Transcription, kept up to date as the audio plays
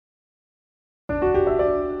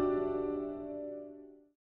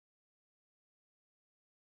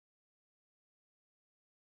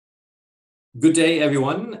Good day,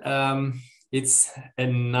 everyone. It's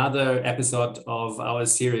another episode of our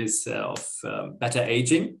series of Better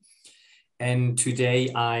Aging. And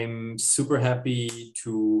today I'm super happy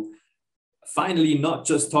to finally not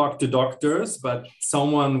just talk to doctors, but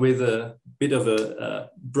someone with a bit of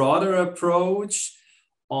a broader approach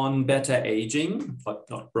on better aging, but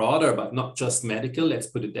not broader, but not just medical, let's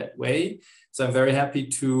put it that way. So I'm very happy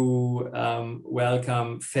to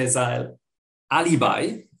welcome Feisal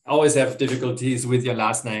Alibai. I always have difficulties with your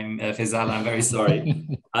last name, Feisal. I'm very sorry.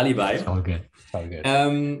 Alibai. It's all good. It's all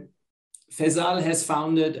good. Feisal has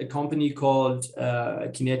founded a company called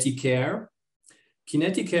Kinetic Care.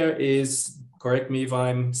 Kinetic Care is, correct me if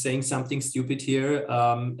I'm saying something stupid here,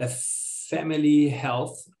 a family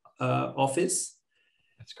health office.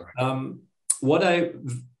 That's correct. What I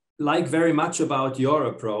like very much about your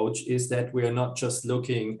approach is that we're not just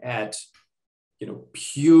looking at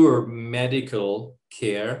pure medical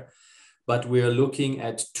care, but we're looking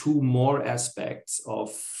at two more aspects of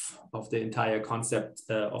the entire concept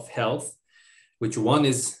of health, which one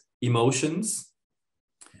is emotions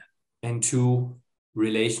and two,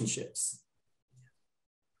 relationships.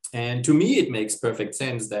 And to me, it makes perfect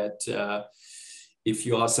sense that if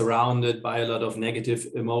you are surrounded by a lot of negative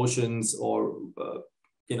emotions or,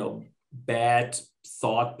 bad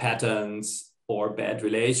thought patterns or bad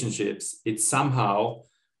relationships, it somehow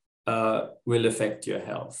will affect your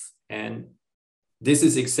health. And this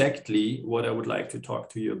is exactly what I would like to talk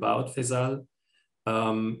to you about, Feisal.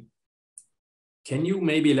 Can you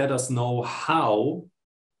maybe let us know how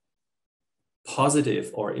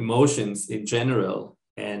positive or emotions in general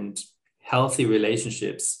and healthy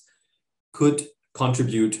relationships could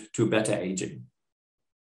contribute to better aging?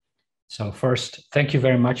 So first, thank you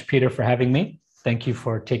very much, Peter, for having me. Thank you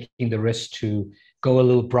for taking the risk to go a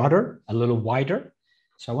little broader, a little wider.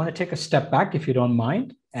 So I want to take a step back, if you don't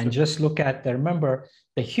mind, and just look at remember,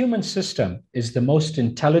 the human system is the most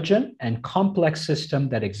intelligent and complex system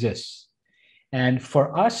that exists. And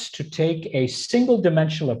for us to take a single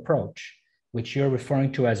dimensional approach, which you're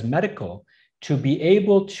referring to as medical, to be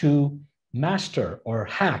able to master or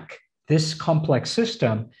hack this complex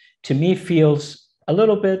system, to me feels a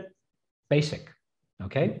little bit basic,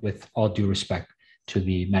 okay, with all due respect to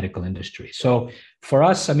the medical industry. So for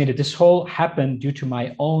us, this whole happened due to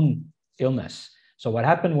my own illness. So what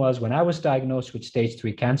happened was when I was diagnosed with stage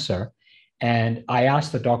 3 cancer and I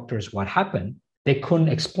asked the doctors what happened, they couldn't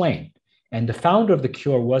explain. And the founder of the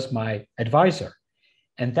cure was my advisor.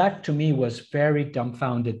 And that to me was very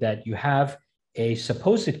dumbfounded that you have a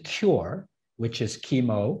supposed cure, which is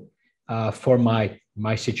chemo, for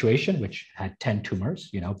my situation, which had 10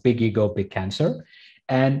 tumors, big ego, big cancer.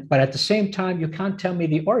 But at the same time, you can't tell me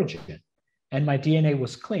the origin. And my DNA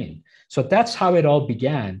was clean. So that's how it all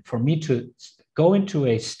began for me to go into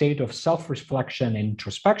a state of self-reflection and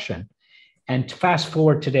introspection. And fast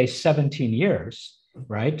forward today, 17 years,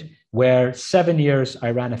 right? Where 7 years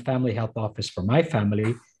I ran a family health office for my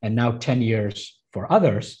family, and now 10 years for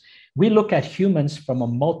others. We look at humans from a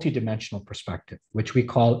multidimensional perspective, which we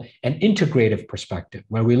call an integrative perspective,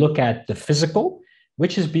 where we look at the physical,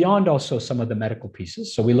 which is beyond also some of the medical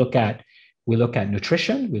pieces. So we look at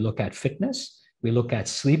nutrition, we look at fitness, we look at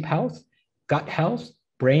sleep health, gut health,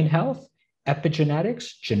 brain health,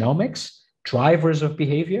 epigenetics, genomics, drivers of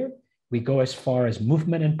behavior. We go as far as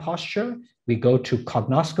movement and posture. We go to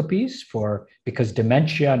cognoscopies because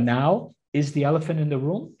dementia now is the elephant in the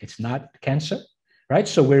room. It's not cancer. Right?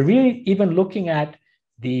 So we're really even looking at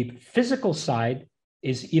the physical side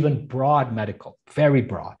is even broad medical, very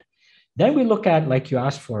broad. Then we look at, like you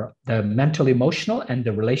asked for, the mental, emotional, and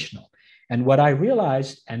the relational. And what I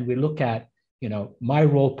realized, and we look at, my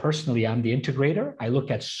role personally, I'm the integrator. I look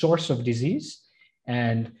at source of disease.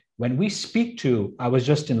 And when we speak to, I was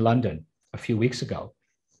just in London a few weeks ago,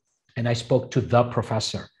 and I spoke to the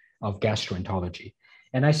professor of gastroenterology.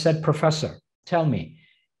 And I said, Professor, tell me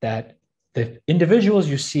that the individuals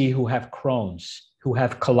you see who have Crohn's, who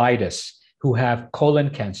have colitis, who have colon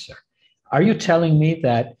cancer, are you telling me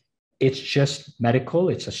that it's just medical,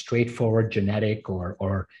 it's a straightforward genetic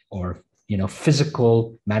or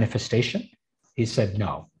physical manifestation? He said,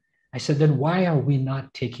 no. I said, then why are we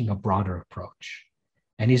not taking a broader approach?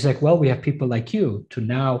 And he's like, well, we have people like you to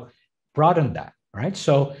now broaden that, right?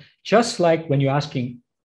 So just like when you're asking,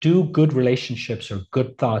 do good relationships or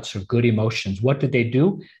good thoughts or good emotions, what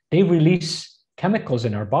do? They release chemicals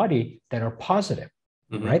in our body that are positive,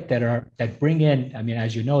 right? That bring in,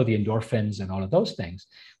 as you know, the endorphins and all of those things.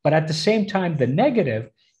 But at the same time, the negative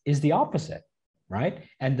is the opposite, right?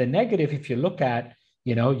 And the negative, if you look at,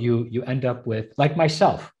 you end up with, like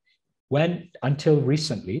myself, when until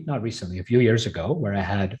recently, not recently, a few years ago, where I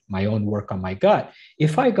had my own work on my gut,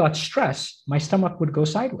 if I got stressed, my stomach would go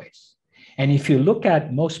sideways. And if you look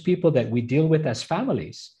at most people that we deal with as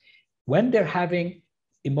families, when they're having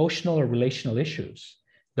emotional or relational issues,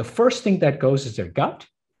 the first thing that goes is their gut.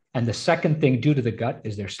 And the second thing due to the gut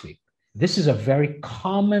is their sleep. This is a very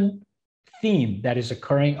common theme that is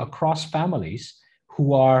occurring across families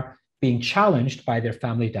who are being challenged by their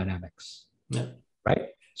family dynamics. Yeah. Right?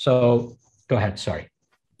 So go ahead, sorry.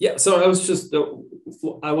 Yeah, so I was just,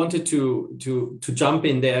 I wanted to jump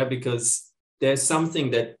in there because there's something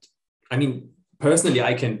that, I mean, personally,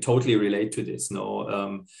 I can totally relate to this. No,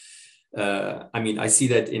 I mean, I see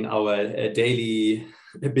that in our daily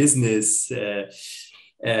business.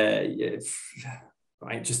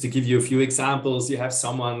 Right, just to give you a few examples, you have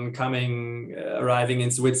someone arriving in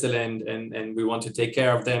Switzerland, and we want to take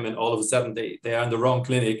care of them, and all of a sudden they are in the wrong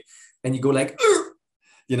clinic, and you go like,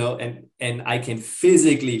 you know, and I can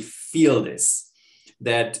physically feel this,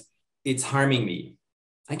 that it's harming me.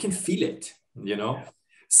 I can feel it, you know.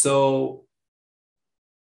 So,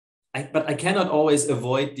 but I cannot always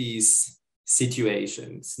avoid these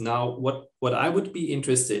situations. Now, what I would be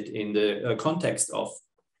interested in the context of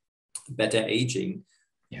better aging,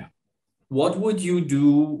 what would you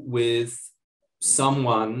do with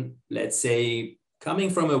someone, let's say, coming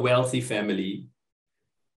from a wealthy family,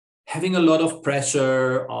 having a lot of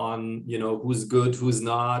pressure on, you know, who's good, who's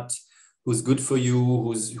not, who's good for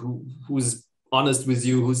you, who's honest with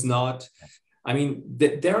you, who's not. I mean,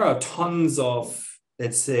 there are tons of,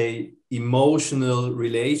 let's say, emotional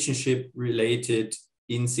relationship related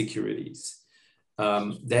insecurities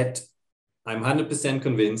that I'm 100%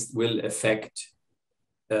 convinced will affect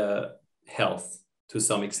health to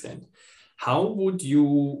some extent. Could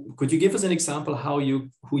you give us an example how you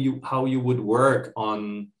would work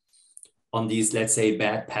on these, let's say,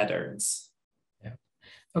 bad patterns? Yeah.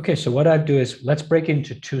 Okay, so what I'd do is let's break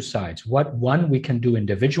into two sides. One we can do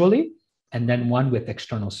individually, and then one with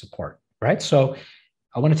external support, right? So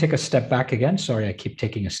I want to take a step back again. Sorry, I keep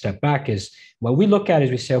taking a step back. Is what we look at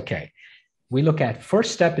is we say, okay, we look at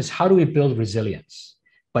first step is how do we build resilience?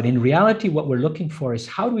 But in reality, what we're looking for is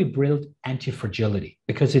how do we build anti-fragility?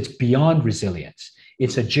 Because it's beyond resilience.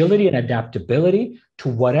 It's agility and adaptability to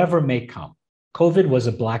whatever may come. COVID was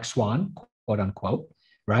a black swan, quote unquote,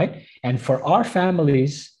 right? And for our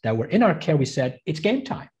families that were in our care, we said, it's game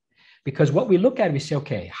time. Because what we look at, we say,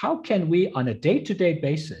 okay, how can we on a day-to-day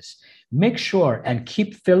basis make sure and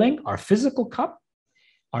keep filling our physical cup,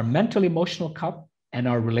 our mental emotional cup, and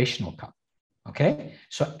our relational cup? Okay,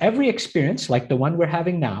 so every experience like the one we're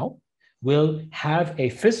having now will have a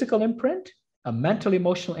physical imprint, a mental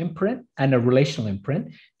emotional imprint, and a relational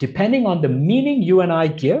imprint, depending on the meaning you and I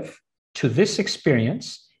give to this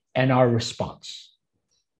experience and our response.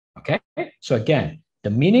 Okay, so again,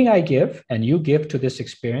 the meaning I give and you give to this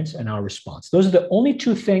experience and our response. Those are the only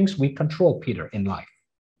two things we control, Peter, in life,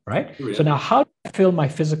 right? Yeah. So now how do I fill my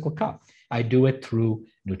physical cup? I do it through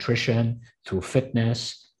nutrition, through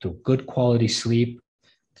fitness, through good quality sleep,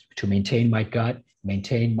 to maintain my gut,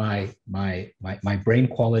 maintain my brain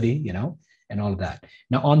quality, you know, and all of that.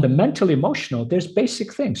 Now, on the mental emotional, there's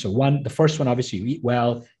basic things. So the first one, obviously, you eat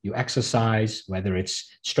well, you exercise, whether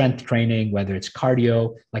it's strength training, whether it's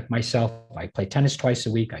cardio. Like myself, I play tennis twice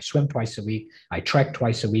a week, I swim twice a week, I trek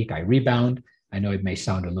twice a week, I rebound. I know it may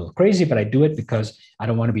sound a little crazy, but I do it because I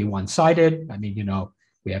don't want to be one-sided. I mean, you know,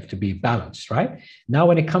 we have to be balanced, right? Now,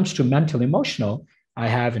 when it comes to mental emotional, I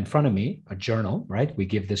have in front of me a journal, right? We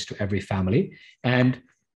give this to every family. And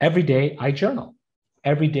every day I journal.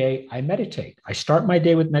 Every day I meditate. I start my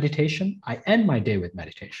day with meditation. I end my day with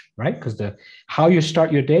meditation, right? Because how you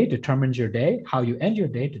start your day determines your day. How you end your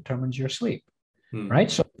day determines your sleep, right?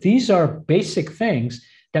 So these are basic things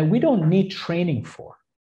that we don't need training for,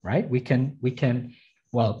 right? We can,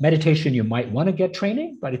 well, meditation, you might want to get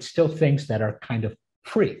training, but it's still things that are kind of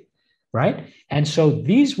free. Right? And so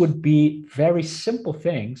these would be very simple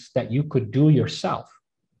things that you could do yourself,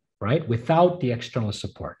 right? Without the external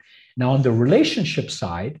support. Now, on the relationship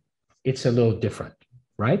side, it's a little different,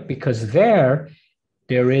 right? Because there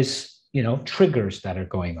is, you know, triggers that are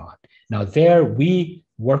going on. Now, there we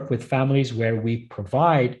work with families where we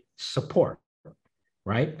provide support,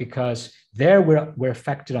 right? Because there we're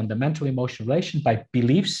affected on the mental emotional relation by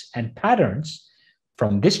beliefs and patterns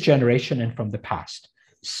from this generation and from the past.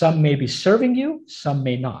 Some may be serving you, some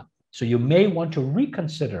may not. So you may want to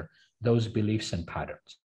reconsider those beliefs and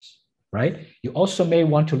patterns, right? You also may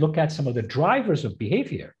want to look at some of the drivers of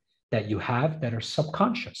behavior that you have that are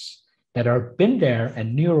subconscious, that are been there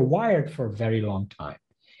and neurowired for a very long time,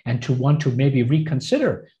 and to want to maybe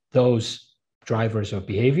reconsider those drivers of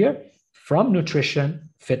behavior from nutrition,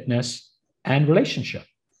 fitness, and relationship.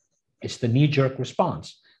 It's the knee-jerk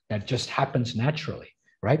response that just happens naturally,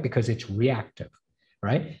 right? Because it's reactive,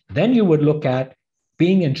 right? Then you would look at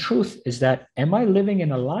being in truth is that, am I living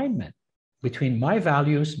in alignment between my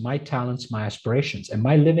values, my talents, my aspirations? Am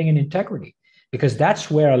I living in integrity? Because that's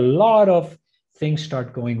where a lot of things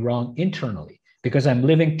start going wrong internally, because I'm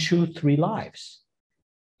living 2-3 lives.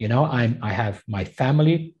 You know, I have my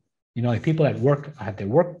family, you know, people at work, I have the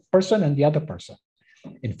work person and the other person.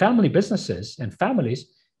 In family businesses and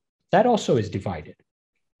families, that also is divided.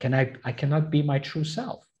 I cannot be my true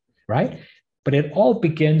self, right? But it all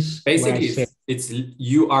begins basically it's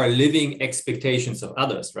you are living expectations of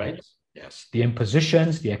others, right? Yes. The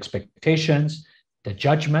impositions, the expectations, the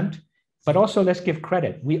judgment, but also let's give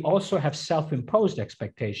credit. We also have self-imposed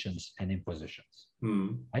expectations and impositions,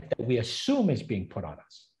 right? That we assume is being put on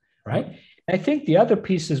us, right? I think the other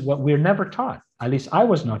piece is what we're never taught, at least I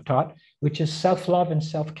was not taught, which is self-love and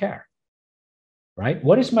self-care, right?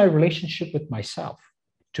 What is my relationship with myself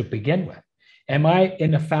to begin with? Am I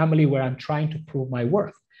in a family where I'm trying to prove my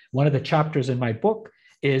worth? One of the chapters in my book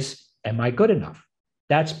is, am I good enough?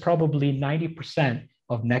 That's probably 90%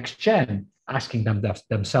 of next gen asking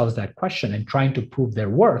themselves that question and trying to prove their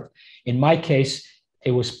worth. In my case,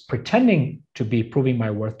 it was pretending to be proving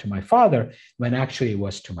my worth to my father when actually it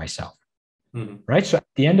was to myself, right? So at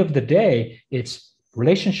the end of the day, it's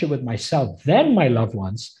relationship with myself, then my loved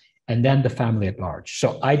ones, and then the family at large.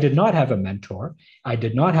 So I did not have a mentor. I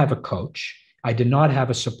did not have a coach. I did not have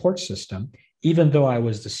a support system, even though I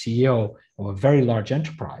was the CEO of a very large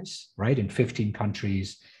enterprise, right? In 15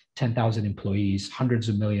 countries, 10,000 employees, hundreds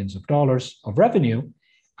of millions of dollars of revenue.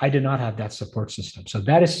 I did not have that support system. So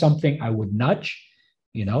that is something I would nudge,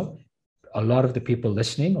 you know, a lot of the people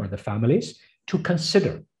listening or the families to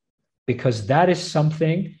consider, because that is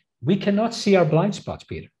something we cannot see our blind spots,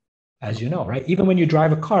 Peter, as you know, right? Even when you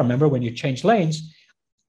drive a car, remember when you change lanes,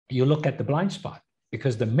 you look at the blind spot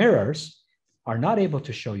because the mirrors are not able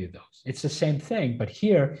to show you those. It's the same thing, but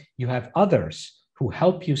here you have others who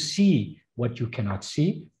help you see what you cannot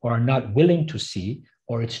see or are not willing to see,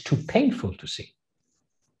 or it's too painful to see.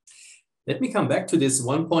 Let me come back to this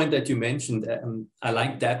one point that you mentioned. I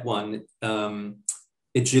like that one,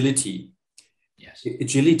 agility. Yes.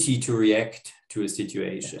 Agility to react to a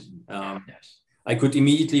situation. Yes. I could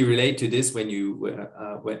immediately relate to this when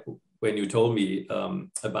you told me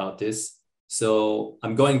about this. So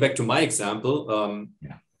I'm going back to my example.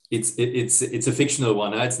 It's a fictional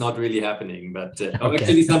one. It's not really happening, but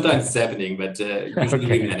actually sometimes it's happening, but usually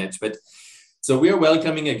we manage. But so we are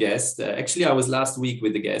welcoming a guest. Actually, I was last week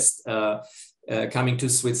with a guest coming to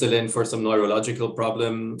Switzerland for some neurological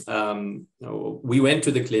problem. We went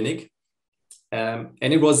to the clinic, and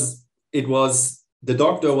it was the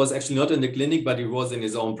doctor was actually not in the clinic, but he was in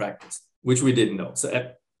his own practice, which we didn't know.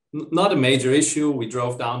 So not a major issue. We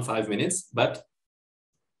drove down 5 minutes, but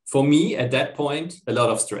for me at that point, a lot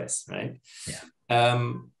of stress, right? Yeah.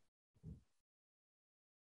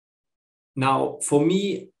 Now, for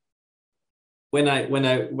me, when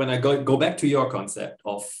I go back to your concept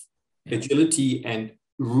of agility and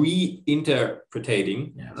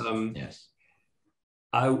reinterpreting,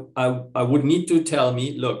 I would need to tell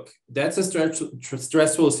me, look, that's a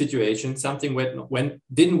stressful situation. Something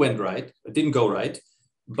didn't go right,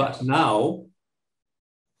 but now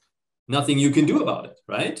nothing you can do about it,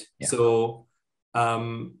 right? Yeah. So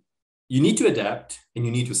you need to adapt and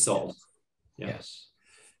you need to solve. Yes.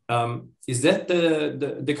 Is that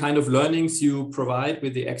the kind of learnings you provide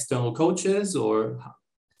with the external coaches, or?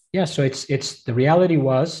 Yeah. So it's the reality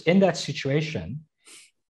was in that situation,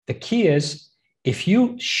 the key is if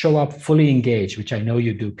you show up fully engaged, which I know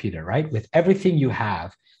you do, Peter, right? With everything you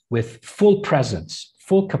have, with full presence,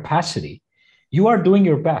 full capacity, you are doing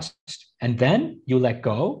your best. And then you let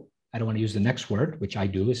go. I don't want to use the next word, which I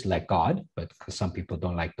do, is let God, but because some people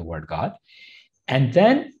don't like the word God. And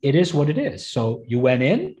then it is what it is. So you went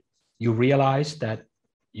in, you realized that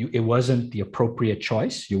it wasn't the appropriate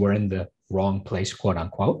choice. You were in the wrong place, quote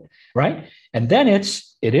unquote, right? And then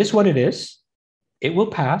it is what it is. It will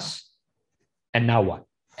pass. And now what?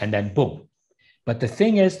 And then boom. But the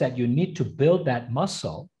thing is that you need to build that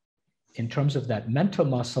muscle in terms of that mental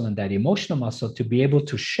muscle and that emotional muscle to be able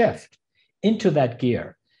to shift into that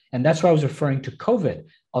gear. And that's why I was referring to COVID.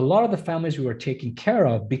 A lot of the families we were taking care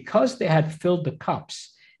of, because they had filled the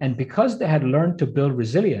cups and because they had learned to build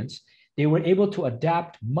resilience, they were able to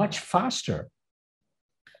adapt much faster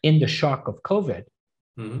in the shock of COVID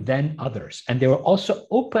than others. And they were also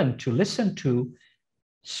open to listen to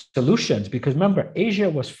solutions, because remember, Asia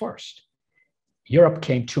was first. Europe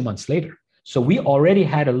came 2 months later. So we already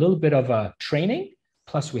had a little bit of a training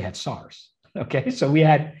plus we had SARS. Okay, so we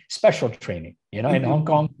had special training. You know, in Hong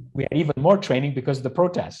Kong, we had even more training because of the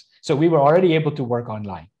protests. So we were already able to work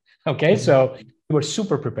online. Okay, so we were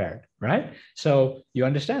super prepared, right? So you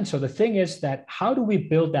understand. So the thing is that how do we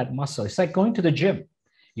build that muscle? It's like going to the gym.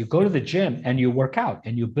 You go to the gym and you work out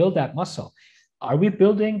and you build that muscle. Are we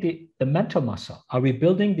building the mental muscle? Are we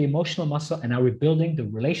building the emotional muscle? And are we building the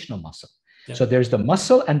relational muscle? Yeah. So there's the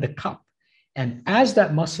muscle and the cup. And as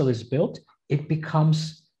that muscle is built, it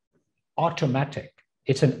becomes automatic.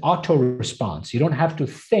 It's an auto response. You don't have to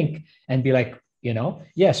think and be like, you know,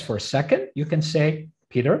 yes, for a second, you can say,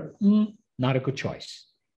 Peter, not a good choice.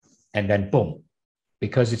 And then boom,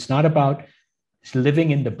 because it's not about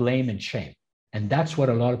living in the blame and shame. And that's what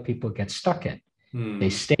a lot of people get stuck in. They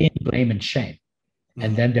stay in blame and shame.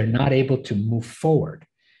 And then they're not able to move forward.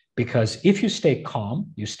 Because if you stay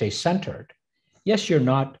calm, you stay centered. Yes, you're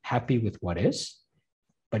not happy with what is,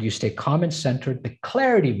 but you stay calm and centered, the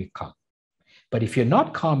clarity will come. But if you're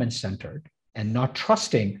not calm and centered and not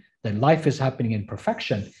trusting that life is happening in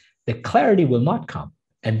perfection, the clarity will not come.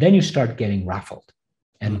 And then you start getting raffled.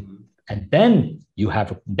 And then you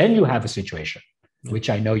have a situation, which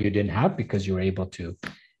I know you didn't have because you were able to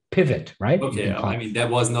pivot, right? Okay, I mean, that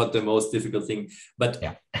was not the most difficult thing, but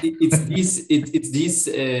yeah. it's these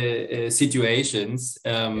situations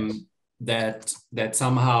that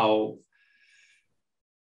somehow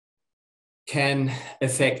can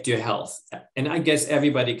affect your health, and I guess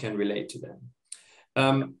everybody can relate to them.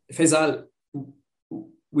 Feisal,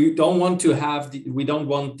 we don't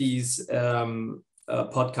want these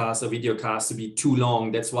podcasts or video casts to be too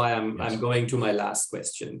long. That's why I'm going to my last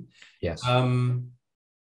question. Yes.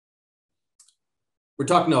 We're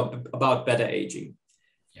talking about better aging.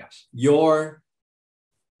 Yes. Your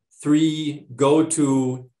 3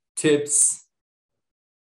 go-to tips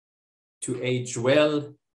to age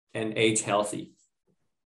well and age healthy.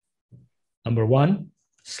 Number 1,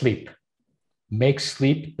 sleep. Make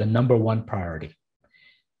sleep the number 1 priority.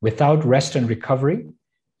 Without rest and recovery,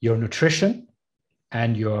 your nutrition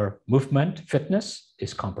and your movement, fitness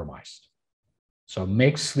is compromised. So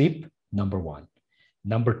make sleep number 1.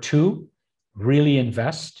 Number 2, really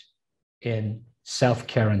invest in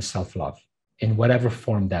self-care and self-love in whatever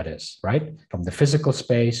form that is, right? From the physical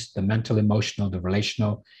space, the mental, emotional, the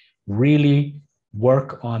relational, really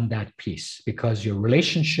work on that piece because your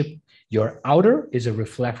relationship, your outer is a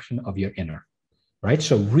reflection of your inner, right?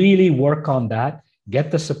 So really work on that,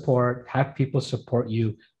 get the support, have people support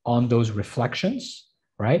you on those reflections,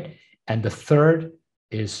 right? And the third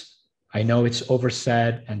is, I know it's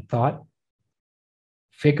oversaid and thought,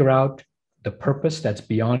 figure out the purpose that's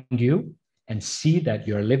beyond you and see that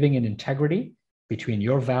you're living in integrity between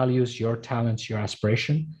your values, your talents, your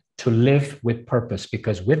aspiration to live with purpose,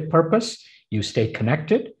 because with purpose, you stay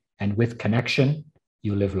connected, and with connection,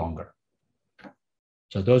 you live longer.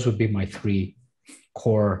 So those would be my 3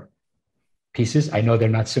 core pieces. I know they're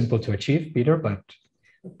not simple to achieve, Peter, but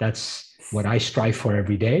that's what I strive for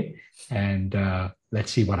every day. And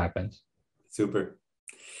let's see what happens. Super.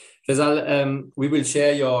 Feisal, we will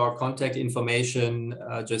share your contact information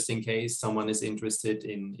just in case someone is interested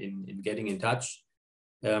in getting in touch.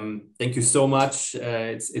 Thank you so much.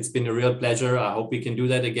 It's been a real pleasure. I hope we can do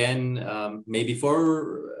that again, maybe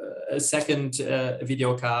for a second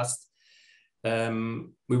video cast.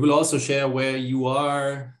 We will also share where you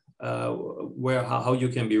are, how you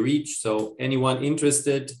can be reached. So anyone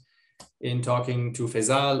interested in talking to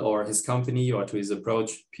Feisal or his company or to his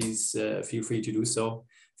approach, please feel free to do so.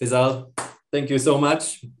 Feisal, thank you so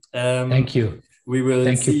much. Thank you. We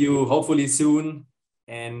will see you hopefully soon,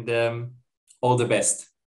 and all the best.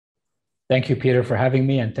 Thank you, Peter, for having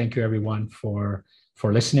me, and thank you everyone for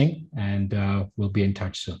listening, and we'll be in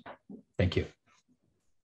touch soon. Thank you.